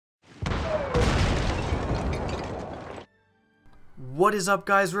What is up,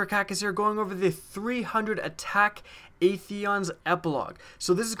 guys? Rickakis here, going over the 300 attack Atheon's Epilogue.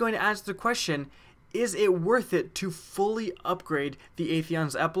 So this is going to answer the question, is it worth it to fully upgrade the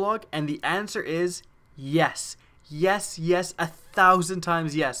Atheon's Epilogue? And the answer is yes. Yes, 1,000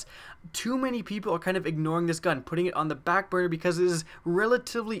 times yes. Too many people are kind of ignoring this gun, putting it on the back burner because it is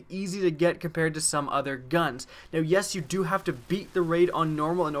relatively easy to get compared to some other guns. Now, yes, you do have to beat the raid on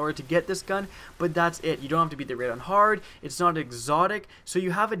normal in order to get this gun, but that's it. You don't have to beat the raid on hard. It's not exotic, so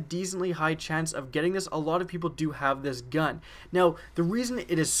you have a decently high chance of getting this. A lot of people do have this gun. Now, the reason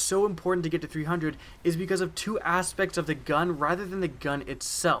it is so important to get to 300 is because of two aspects of the gun rather than the gun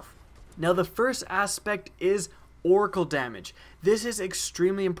itself. Now, the first aspect is Oracle damage. This is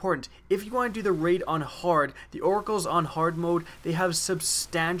extremely important. If you want to do the raid on hard, the Oracles on hard mode, they have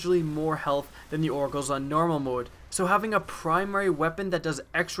substantially more health than the Oracles on normal mode. So having a primary weapon that does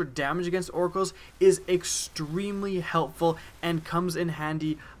extra damage against Oracles is extremely helpful and comes in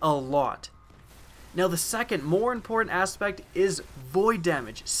handy a lot. Now, the second, more important aspect is void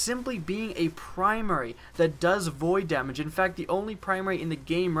damage. Simply being a primary that does void damage. In fact, the only primary in the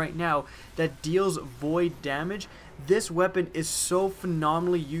game right now that deals void damage. This weapon is so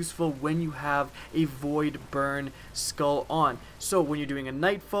phenomenally useful when you have a void burn skull on. So when you're doing a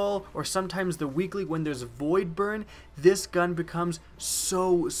nightfall or sometimes the weekly when there's void burn, this gun becomes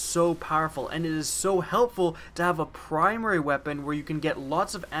so powerful, and it is so helpful to have a primary weapon where you can get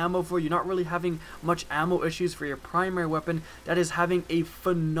lots of ammo for. You're not really having much ammo issues for your primary weapon that is having a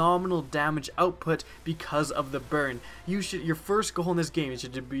phenomenal damage output because of the burn. Your first goal in this game is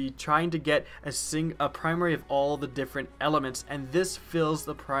to be trying to get a primary of all the different elements, and this fills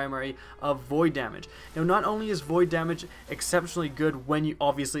the primary of void damage. Now, not only is void damage exceptionally good when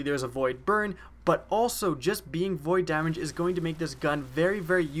obviously there's a void burn, but also just being void damage is going to make this gun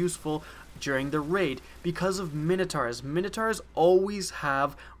very useful during the raid because of Minotaurs. Minotaurs always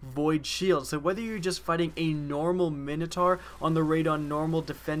have void shields, so whether you're just fighting a normal Minotaur on the raid on normal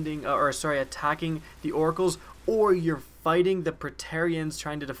attacking the Oracles, or you're fighting the Praetorians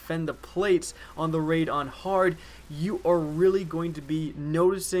trying to defend the plates on the raid on hard, you are really going to be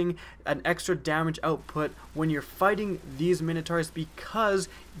noticing an extra damage output when you're fighting these Minotaurs because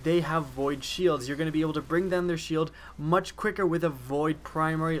they have void shields. You're going to be able to bring down their shield much quicker with a void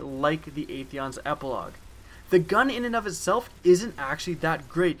primary like the Atheon's Epilogue. The gun in and of itself isn't actually that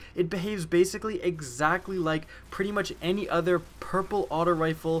great. It behaves basically exactly like pretty much any other purple auto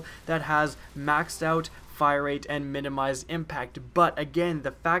rifle that has maxed out fire rate and minimized impact, but again,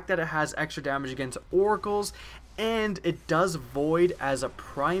 the fact that it has extra damage against Oracles and it does void as a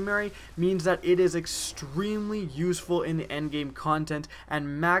primary means that it is extremely useful in the endgame content,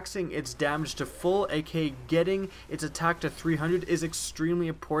 and maxing its damage to full, aka getting its attack to 300, is extremely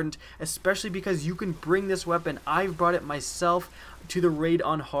important, especially because you can bring this weapon. I've brought it myself to the raid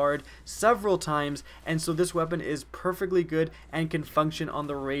on hard several times, and so this weapon is perfectly good and can function on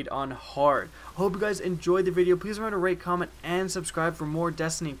the raid on hard. I hope you guys enjoyed the video. Please remember to rate, comment, and subscribe for more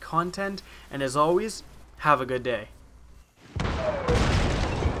Destiny content, and as always, have a good day.